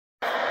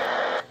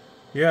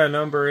Yeah,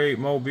 number 8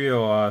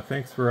 Mobile.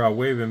 Thanks for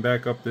waving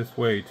back up this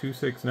way.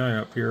 269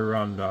 up here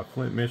around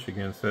Flint,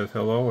 Michigan says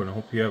hello and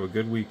hope you have a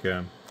good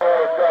weekend. I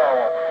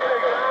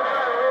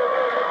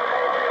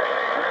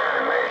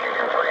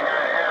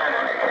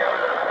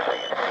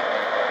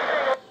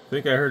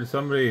think I heard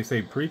somebody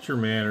say Preacher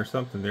Man or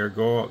something there.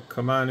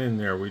 Come on in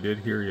there. We did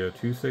hear you.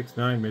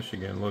 269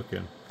 Michigan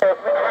looking.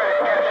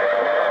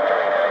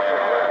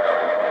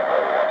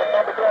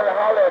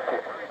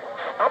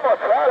 I'm gonna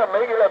try to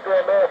make it up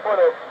there, man, for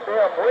the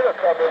damn winter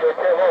company that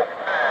came home.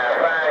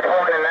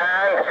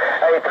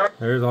 529.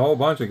 There's a whole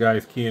bunch of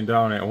guys keying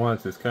down at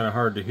once. It's kind of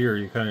hard to hear.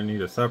 You kind of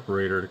need a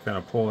separator to kind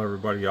of pull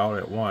everybody out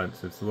at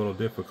once. It's a little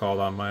difficult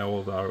on my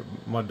old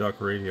Mud Duck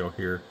radio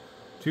here.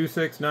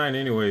 269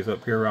 anyways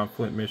up here around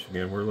Flint,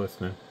 Michigan. We're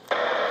listening.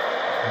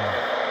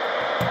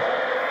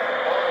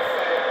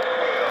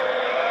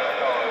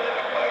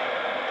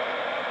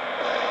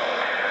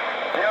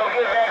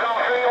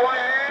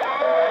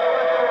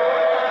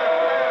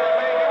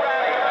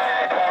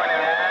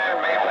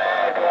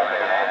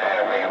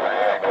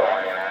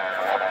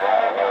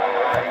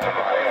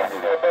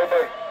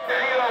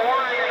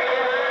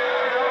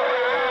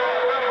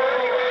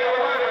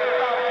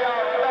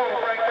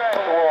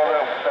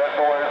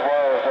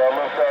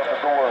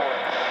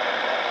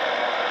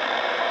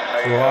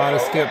 A lot of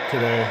skip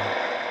today.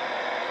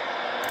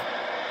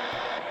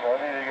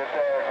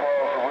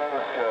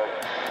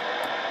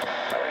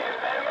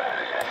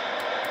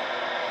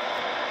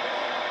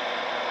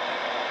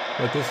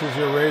 But this is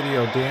your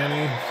radio,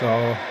 Danny,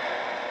 so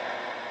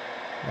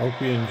I hope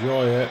you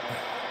enjoy it.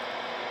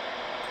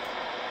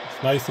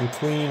 It's nice and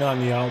clean on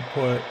the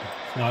output.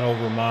 It's not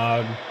over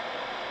mod.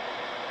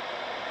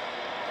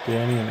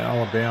 Danny in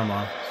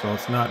Alabama, so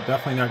it's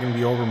definitely not going to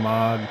be over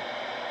mod,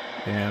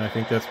 and I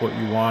think that's what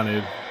you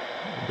wanted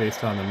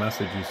based on the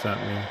message you sent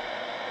me.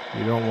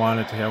 You don't want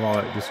it to have all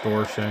that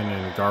distortion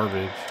and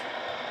garbage,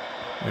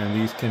 and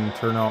these can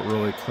turn out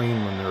really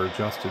clean when they're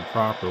adjusted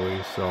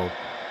properly, so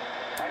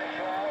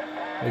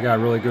they got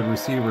really good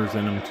receivers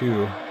in them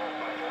too.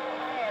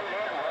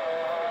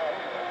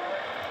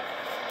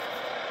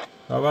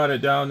 How about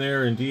it down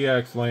there in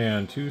DX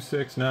land?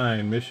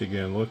 269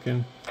 Michigan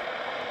looking.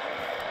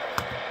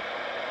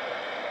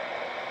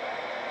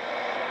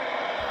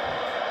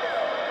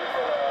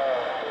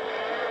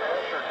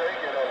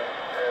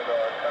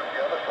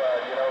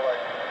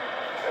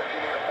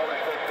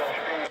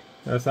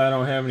 Yes, I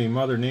don't have any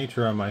Mother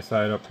Nature on my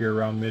side up here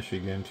around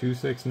Michigan.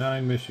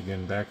 269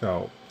 Michigan, back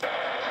out.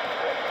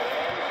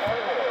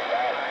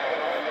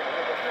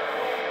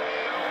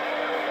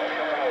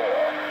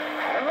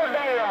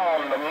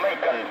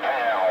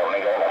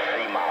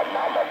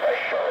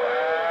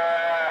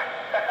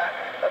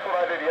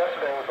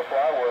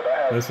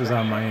 This is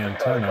on my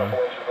antenna,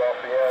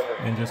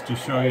 and just to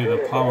show you the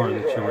power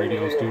that your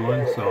radio's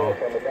doing. So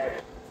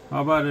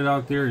how about it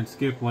out there in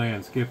Skip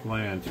Land,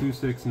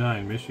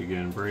 269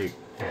 Michigan, break.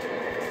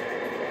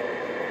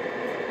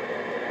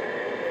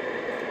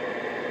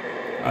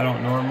 I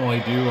don't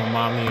normally do them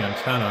on the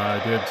antenna. I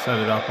did set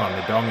it up on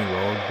the dummy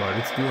load, but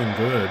it's doing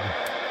good.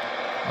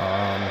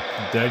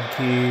 Dead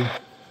key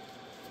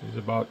is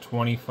about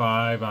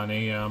 25 on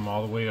AM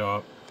all the way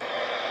up.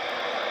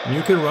 And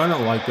you can run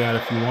it like that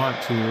if you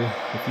want to.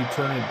 If you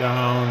turn it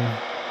down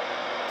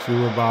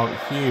to about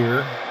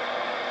here,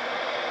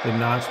 the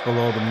notch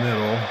below the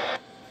middle,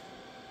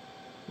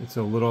 it's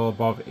a little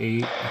above 8,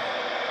 maybe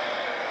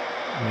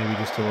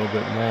just a little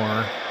bit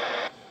more,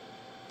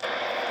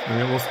 and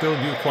it will still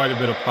do quite a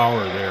bit of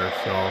power there.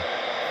 So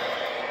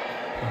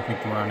I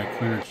think we're on a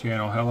clear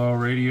channel. Hello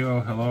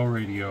radio,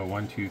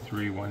 1 2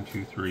 3 1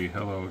 2 3.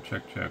 Hello,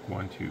 check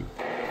 1 2.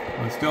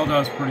 Well, it still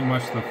does pretty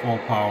much the full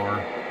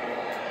power.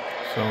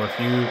 So if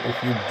you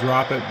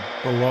drop it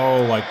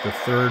below like the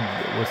third,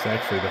 what's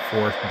actually the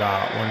fourth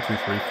dot, 1 2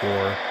 3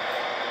 4,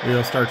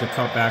 it'll start to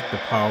cut back the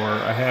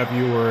power. I have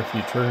you where if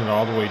you turn it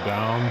all the way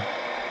down,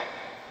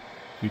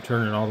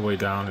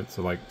 it's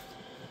like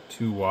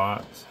 2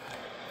 watts.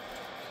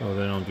 So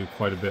then it'll do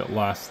quite a bit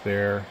less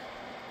there.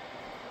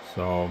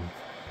 So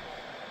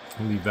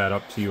I'll leave that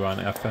up to you on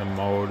FM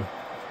mode.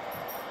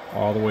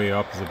 All the way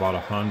up is about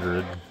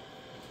 100,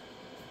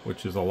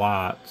 which is a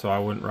lot. So I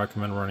wouldn't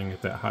recommend running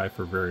it that high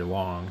for very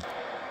long.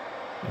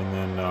 And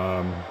then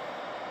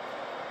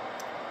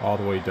all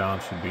the way down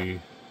should be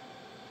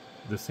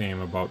the same,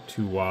 about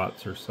 2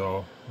 watts or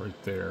so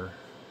right there.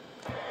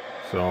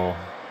 So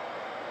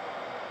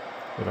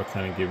it'll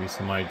kind of give you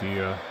some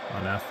idea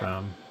on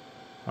FM.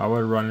 I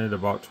would run it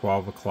about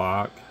 12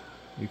 o'clock.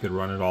 You could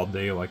run it all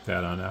day like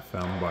that on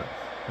FM, but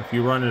if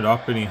you run it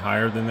up any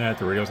higher than that,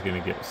 the radio's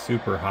going to get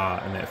super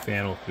hot and that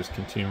fan will just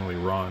continually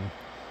run.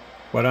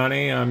 But on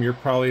AM, you're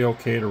probably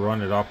okay to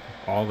run it up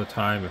all the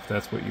time if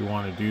that's what you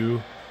want to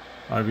do.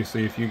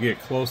 Obviously, if you get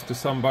close to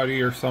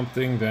somebody or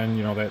something, then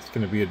you know that's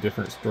going to be a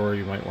different story.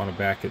 You might want to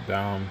back it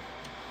down.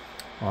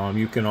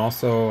 You can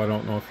also, I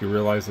don't know if you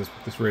realize this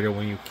with this radio,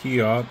 when you key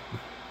up,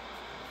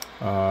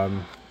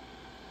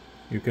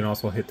 you can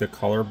also hit the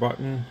color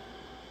button,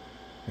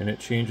 and it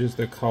changes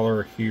the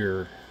color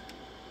here.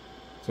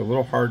 It's a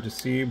little hard to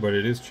see, but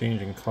it is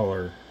changing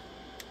color.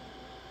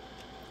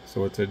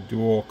 So it's a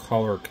dual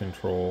color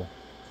control.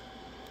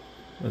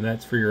 And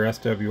that's for your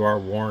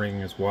SWR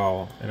warning as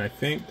well. And I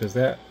think, does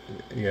that,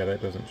 yeah,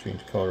 that doesn't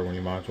change color when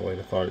you modulate.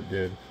 I thought it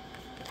did.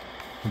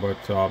 But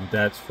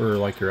that's for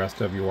like your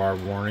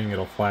SWR warning.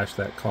 It'll flash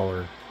that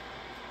color.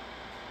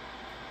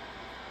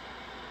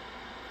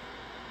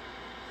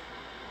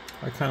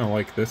 I kind of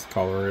like this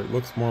color. It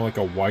looks more like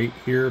a white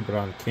here, but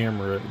on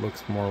camera it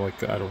looks more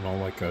like, I don't know,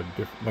 like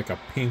a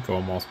pink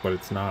almost, but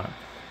it's not.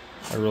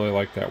 I really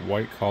like that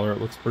white color.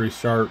 It looks pretty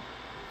sharp.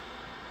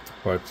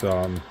 But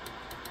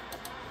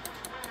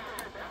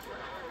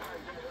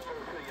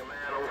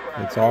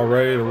it's all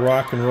ready to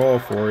rock and roll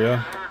for you.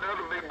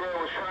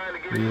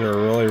 These are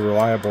really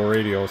reliable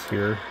radios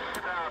here.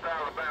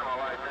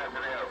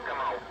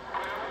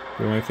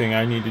 The only thing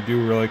I need to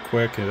do really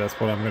quick, and that's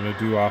what I'm going to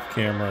do off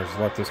camera, is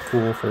let this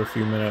cool for a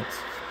few minutes.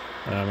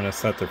 And I'm going to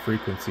set the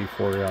frequency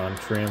for you on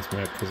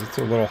transmit, because it's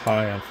a little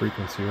high on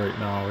frequency right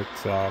now.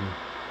 It's,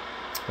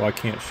 well, I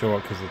can't show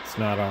it because it's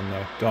not on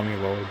the dummy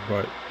load,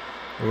 but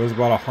it was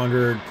about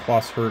 100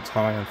 plus hertz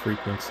high on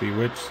frequency,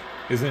 which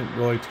isn't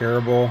really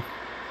terrible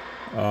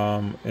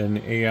in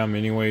AM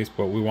anyways,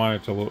 but we want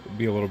it to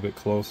be a little bit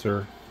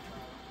closer,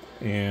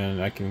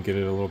 and I can get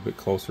it a little bit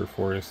closer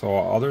for you. So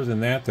other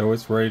than that though,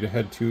 it's ready to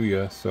head to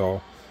you,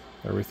 so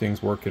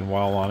everything's working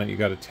well on it. You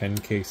got a 10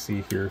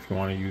 kc here if you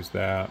want to use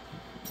that,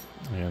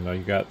 and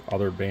you got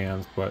other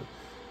bands, but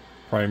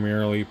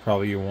primarily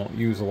probably you won't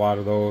use a lot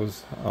of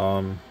those.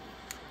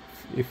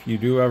 If you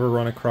do ever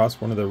run across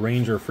one of the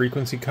Ranger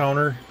frequency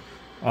counter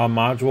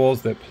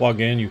modules that plug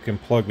in, you can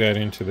plug that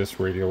into this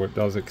radio. It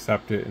does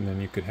accept it, and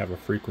then you could have a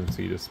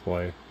frequency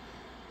display.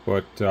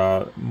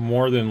 But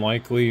more than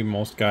likely,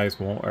 most guys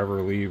won't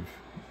ever leave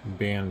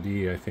band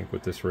D, I think,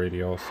 with this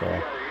radio.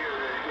 So,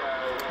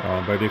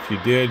 but if you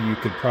did, you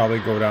could probably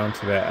go down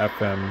to that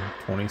FM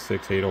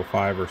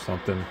 26805 or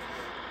something,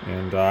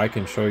 and I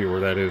can show you where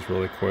that is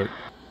really quick.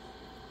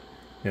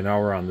 And now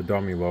we're on the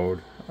dummy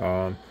load.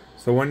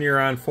 So when you're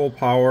on full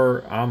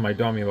power on my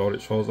dummy load,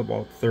 it shows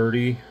about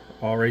 30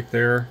 all right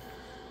there.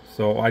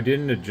 So I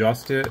didn't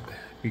adjust it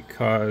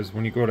because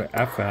when you go to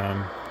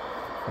FM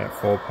at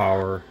full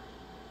power,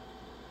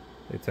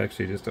 it's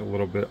actually just a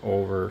little bit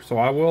over. So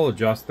I will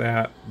adjust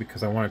that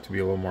because I want it to be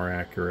a little more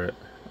accurate.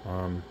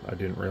 I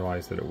didn't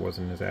realize that it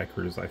wasn't as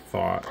accurate as I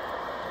thought.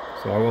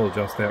 So I will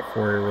adjust that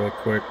for you real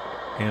quick,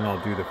 and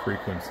I'll do the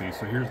frequency.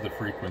 So here's the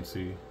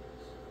frequency.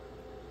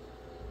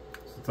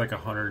 It's like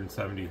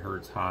 170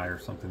 hertz high or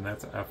something.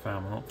 That's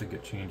FM. I don't think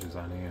it changes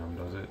on AM,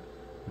 does it?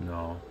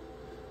 No.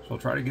 So I'll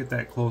try to get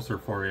that closer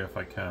for you if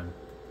I can.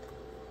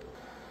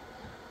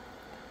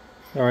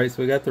 Alright,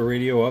 so we got the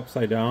radio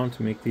upside down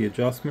to make the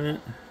adjustment.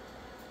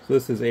 So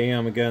this is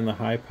AM again, the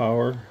high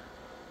power.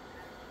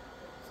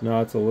 So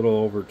now it's a little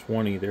over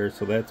 20 there,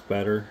 so that's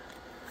better.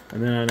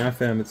 And then on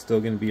FM it's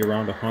still going to be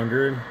around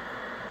 100.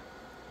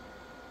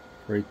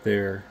 Right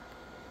there.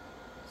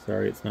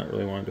 Sorry, it's not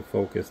really wanting to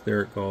focus.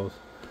 There it goes.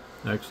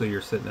 Actually, you're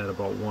sitting at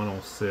about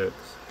 106,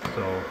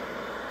 so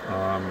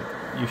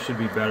you should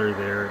be better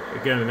there.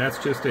 Again, and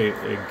that's just a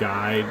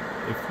guide.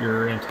 If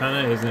your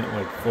antenna isn't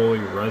like fully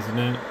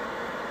resonant,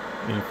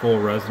 in full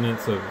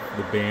resonance of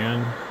the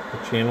band,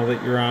 the channel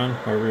that you're on,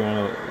 however you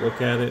want to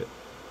look at it,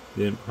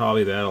 then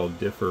probably that'll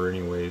differ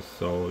anyways.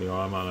 So, you know,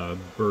 I'm on a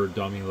bird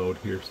dummy load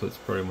here, so it's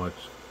pretty much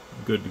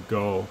good to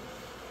go.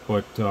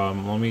 But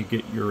let me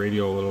get your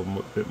radio a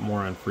little bit more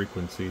on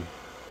frequency.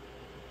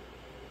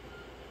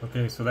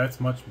 Okay, so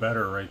that's much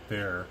better right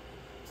there.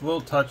 It's a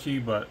little touchy,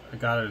 but I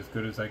got it as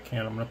good as I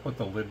can. I'm going to put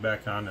the lid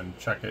back on and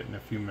check it in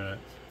a few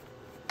minutes.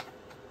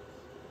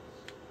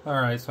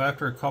 Alright, so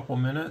after a couple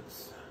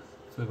minutes,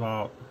 it's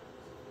about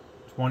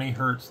 20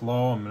 hertz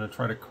low. I'm going to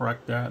try to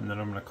correct that, and then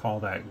I'm going to call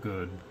that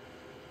good.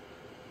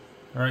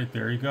 Alright,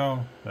 there you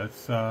go.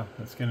 That's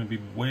going to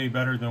be way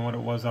better than what it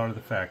was out of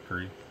the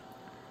factory.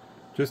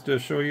 Just to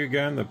show you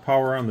again the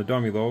power on the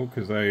dummy load,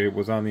 because I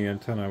was on the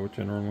antenna, which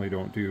I normally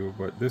don't do,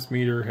 but this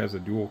meter has a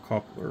dual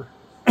coupler.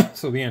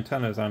 So the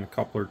antenna is on a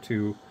coupler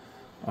too.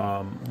 When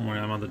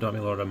I'm on the dummy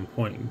load, I'm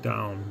pointing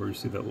down where you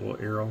see that little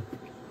arrow.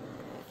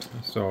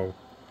 So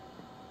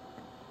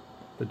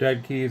the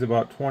dead key is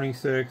about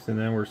 26, and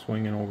then we're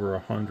swinging over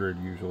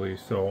 100 usually.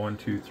 So 1,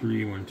 2,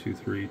 3, 1, 2,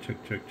 3,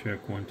 check, check,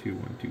 check, 1, 2,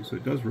 1, 2. So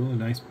it does really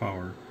nice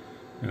power,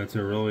 and it's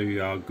a really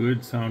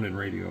good sounding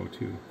radio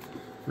too.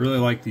 Really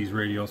like these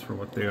radios for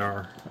what they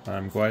are.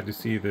 I'm glad to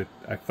see that.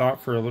 I thought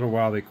for a little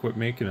while they quit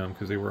making them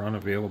because they were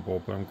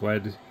unavailable, but I'm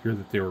glad to hear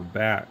that they were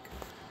back.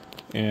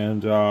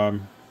 And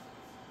I'm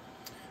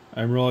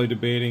really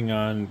debating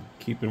on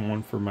keeping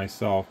one for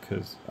myself,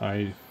 because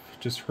I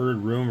just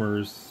heard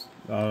rumors,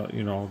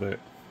 you know, that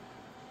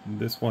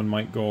this one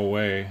might go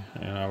away,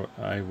 and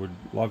I would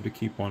love to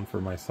keep one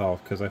for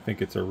myself because I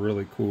think it's a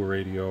really cool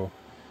radio,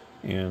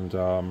 and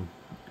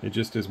it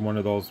just is one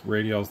of those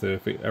radios that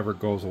if it ever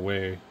goes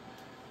away,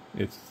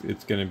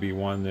 it's going to be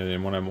one that,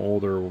 and when I'm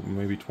older,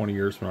 maybe 20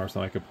 years from now or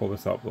something, I could pull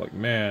this up like,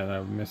 man,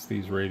 I miss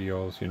these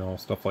radios, you know,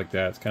 stuff like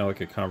that. It's kind of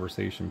like a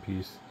conversation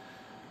piece,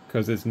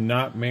 because it's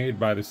not made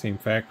by the same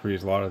factory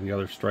as a lot of the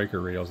other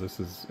Stryker radios. This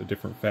is a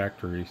different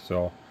factory,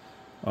 so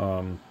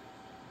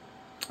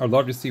I'd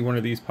love to see one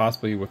of these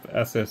possibly with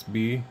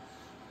SSB,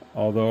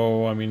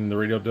 although I mean the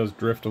radio does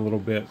drift a little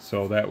bit,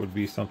 so that would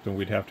be something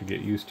we'd have to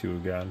get used to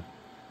again.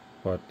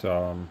 But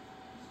I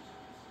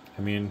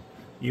mean,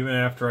 even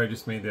after I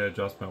just made the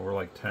adjustment, we're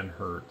like 10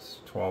 hertz,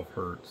 12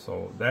 hertz,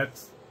 so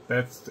that's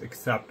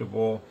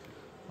acceptable.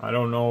 I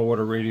don't know what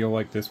a radio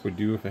like this would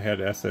do if it had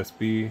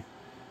SSB,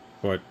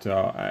 but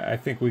I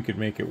think we could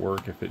make it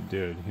work if it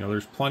did. You know,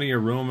 there's plenty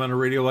of room on a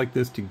radio like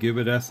this to give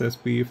it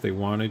SSB if they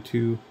wanted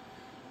to,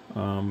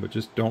 but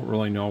just don't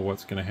really know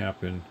what's going to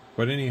happen.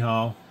 But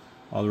anyhow,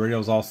 the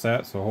radio's all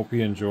set, so I hope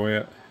you enjoy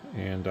it,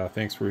 and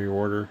thanks for your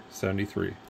order, 73.